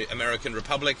of the American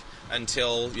Republic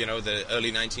until, the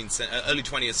early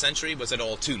 20th century? Was it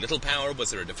all too little power?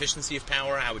 Was there a deficiency of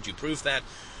power? How would you prove that?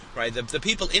 Right? The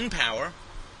people in power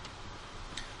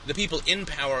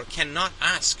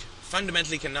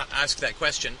fundamentally cannot ask that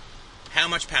question, how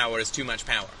much power is too much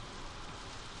power?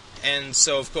 And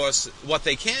so, of course, what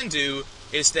they can do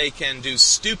is they can do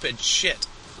stupid shit,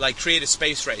 like create a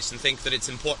space race and think that it's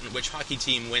important which hockey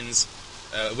team wins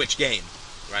which game,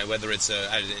 right? Whether it's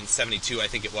in 72, I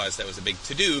think it was, that was a big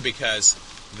to-do because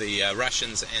the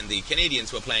Russians and the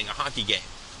Canadians were playing a hockey game.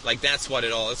 Like, that's what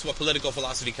political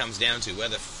philosophy comes down to, where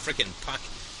the frickin' puck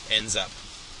ends up.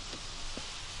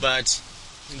 But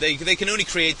they can only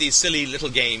create these silly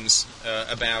little games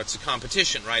about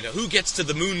competition, right? Who gets to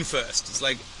the moon first? It's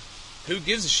like, who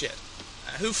gives a shit?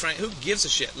 Who gives a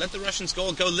shit? Let the Russians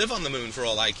go live on the moon for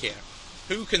all I care.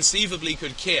 Who conceivably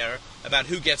could care about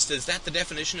who gets to... Is that the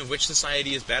definition of which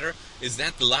society is better? Is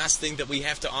that the last thing that we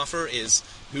have to offer, is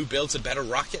who builds a better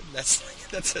rocket?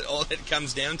 That's all it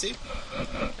comes down to.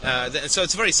 So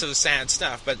it's very sort of sad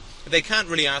stuff, but they can't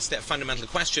really ask that fundamental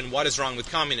question, what is wrong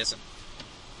with communism?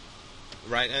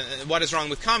 Right? What is wrong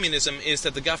with communism is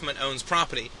that the government owns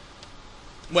property.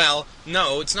 Well,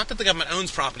 no, it's not that the government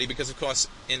owns property, because, of course,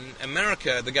 in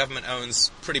America, the government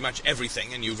owns pretty much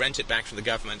everything, and you rent it back to the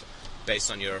government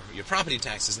based on your property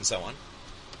taxes and so on.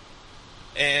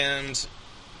 And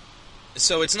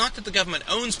So it's not that the government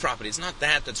owns property. It's not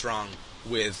that that's wrong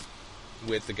with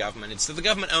the government. It's that the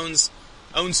government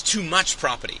owns too much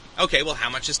property. Okay, well, how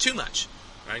much is too much?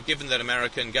 Right? Given that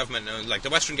American government, like the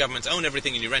Western governments, own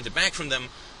everything and you rent it back from them,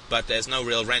 but there's no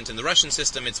real rent in the Russian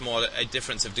system. It's more a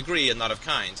difference of degree and not of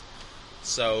kind.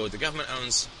 So the government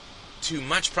owns too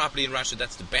much property in Russia.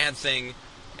 That's the bad thing.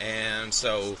 And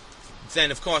so then,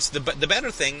 of course, the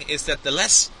better thing is that the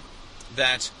less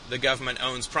that the government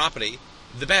owns property,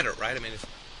 the better, right? I mean,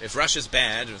 if Russia's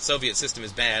bad, or the Soviet system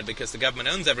is bad because the government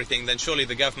owns everything, then surely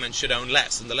the government should own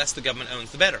less, and the less the government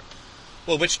owns, the better.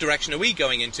 Well, which direction are we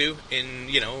going into in,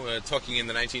 talking in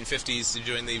the 1950s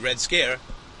during the Red Scare?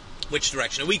 Which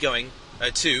direction are we going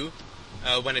to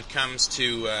when it comes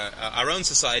to our own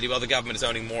society? Well, the government is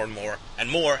owning more and more, and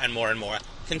more and more and more,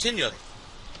 continually.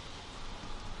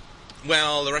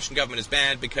 Well, the Russian government is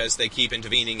bad because they keep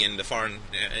intervening in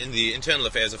the internal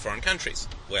affairs of foreign countries.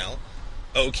 Well,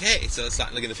 okay, so it's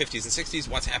like in the 50s and 60s,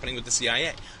 what's happening with the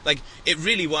CIA? Like, it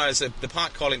really was the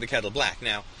pot calling the kettle black.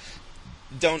 Now,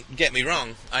 don't get me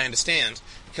wrong, I understand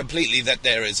completely that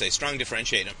there is a strong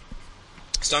differentiation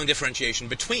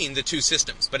between the two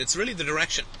systems, but it's really the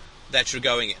direction that you're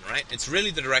going in, right? It's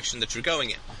really the direction that you're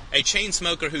going in. A chain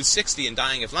smoker who's 60 and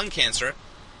dying of lung cancer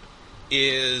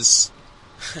is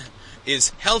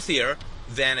healthier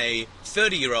than a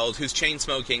 30-year-old who's chain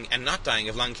smoking and not dying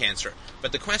of lung cancer.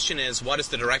 But the question is, what is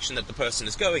the direction that the person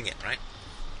is going in, right?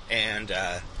 And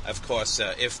of course,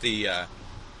 if the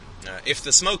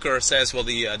smoker says, well,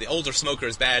 the older smoker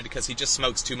is bad because he just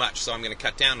smokes too much, so I'm going to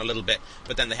cut down a little bit,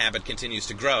 but then the habit continues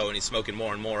to grow and he's smoking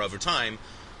more and more over time,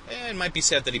 it might be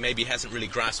said that he maybe hasn't really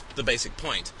grasped the basic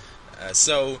point.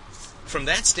 So from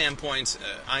that standpoint,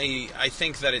 I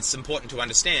think that it's important to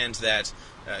understand that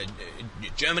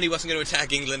Germany wasn't going to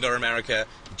attack England or America,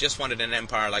 just wanted an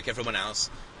empire like everyone else,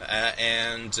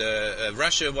 and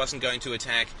Russia wasn't going to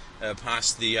attack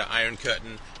past the Iron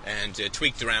Curtain and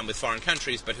tweaked around with foreign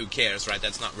countries, but who cares, right?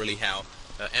 That's not really how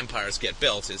empires get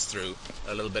built, is through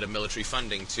a little bit of military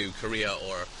funding to Korea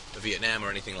or Vietnam or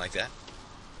anything like that.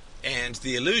 And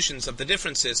the illusions of the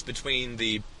differences between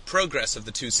the progress of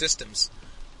the two systems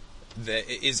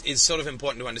is sort of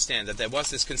important to understand, that there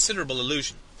was this considerable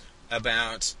illusion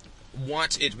about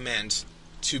what it meant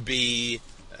to be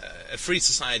a free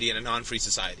society and a non-free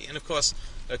society. And of course,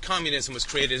 communism was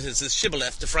created as this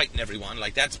shibboleth to frighten everyone,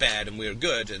 like that's bad and we're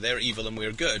good, they're evil and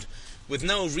we're good, with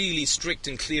no really strict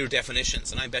and clear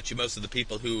definitions. And I bet you most of the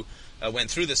people who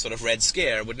went through this sort of Red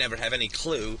Scare would never have any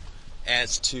clue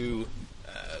as to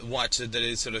what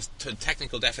the sort of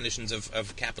technical definitions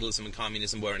of capitalism and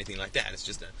communism were, or anything like that. It's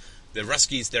just the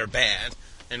Ruskies, they're bad,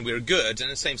 and we're good.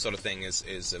 And the same sort of thing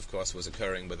is of course, was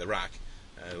occurring with Iraq.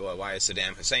 Why is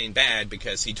Saddam Hussein bad?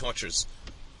 Because he tortures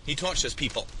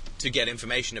people to get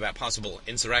information about possible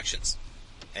insurrections.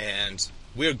 And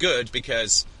we're good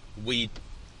because we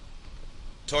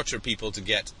torture people to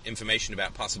get information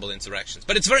about possible insurrections.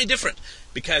 But it's very different,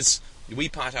 because we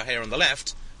part our hair on the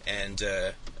left, and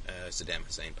Saddam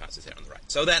Hussein parts his hair on the right.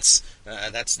 So that's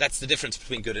the difference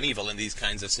between good and evil in these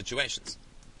kinds of situations.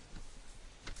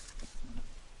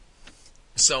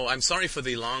 So I'm sorry for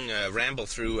the long ramble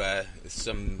through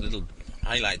some little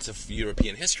highlights of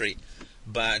European history,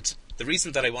 but the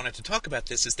reason that I wanted to talk about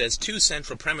this is there's two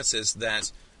central premises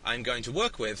that I'm going to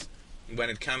work with when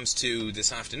it comes to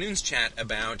this afternoon's chat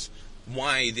about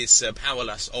why this power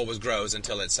lust always grows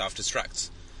until it self-destructs.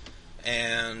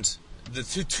 And the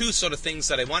two sort of things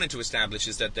that I wanted to establish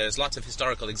is that there's lots of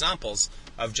historical examples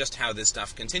of just how this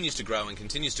stuff continues to grow and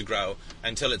continues to grow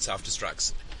until it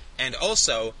self-destructs. And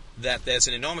also that there's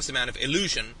an enormous amount of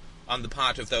illusion on the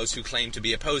part of those who claim to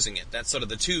be opposing it. That's sort of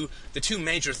the two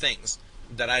major things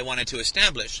that I wanted to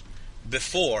establish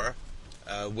before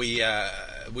we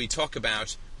talk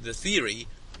about the theory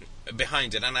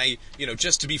behind it. And I,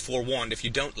 just to be forewarned, if you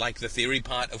don't like the theory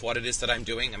part of what it is that I'm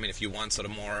doing, I mean, if you want sort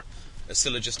of more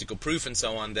syllogistical proof and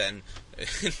so on, then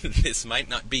this might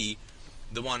not be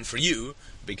the one for you,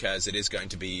 because it is going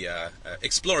to be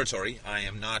exploratory. I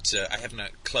have not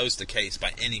closed the case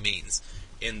by any means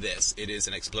in this. It is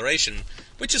an exploration,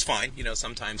 which is fine.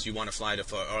 Sometimes you want to fly to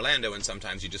Orlando, and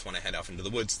sometimes you just want to head off into the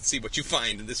woods and see what you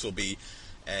find. And this will be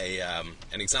an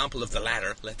example of the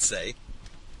latter, let's say.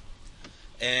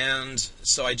 And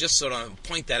so I just sort of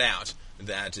point that out,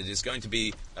 that it is going to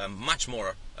be much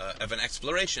more of an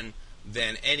exploration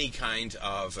than any kind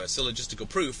of syllogistical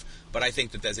proof, but I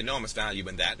think that there's enormous value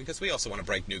in that, because we also want to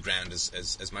break new ground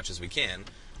as much as we can,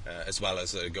 as well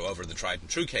as go over the tried and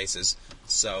true cases.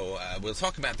 So we'll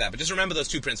talk about that, but just remember those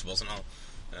two principles, and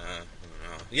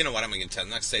You know what, I'm not going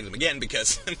to say them again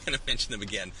because I'm going to mention them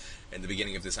again in the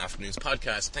beginning of this afternoon's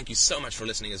podcast. Thank you so much for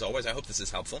listening as always. I hope this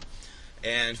is helpful.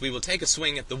 And we will take a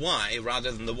swing at the why rather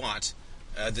than the what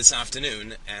this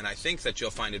afternoon, and I think that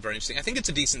you'll find it very interesting. I think it's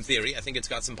a decent theory. I think it's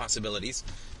got some possibilities,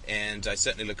 and I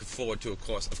certainly look forward to, of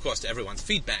course, to everyone's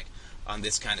feedback on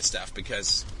this kind of stuff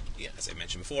because, as I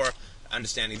mentioned before,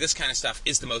 understanding this kind of stuff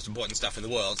is the most important stuff in the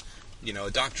world. You know,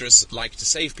 doctors like to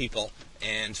save people,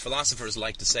 and philosophers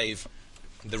like to save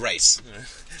the race.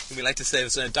 We like to say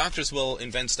so doctors will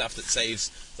invent stuff that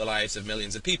saves the lives of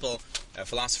millions of people.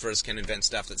 Philosophers can invent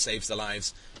stuff that saves the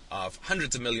lives of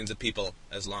hundreds of millions of people,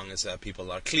 as long as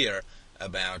people are clear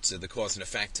about the cause and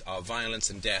effect of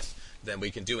violence and death. Then we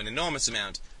can do an enormous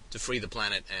amount to free the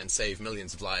planet and save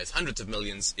millions of lives, hundreds of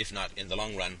millions, if not in the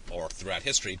long run or throughout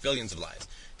history, billions of lives.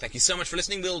 Thank you so much for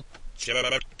listening. We'll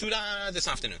this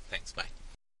afternoon. Thanks. Bye.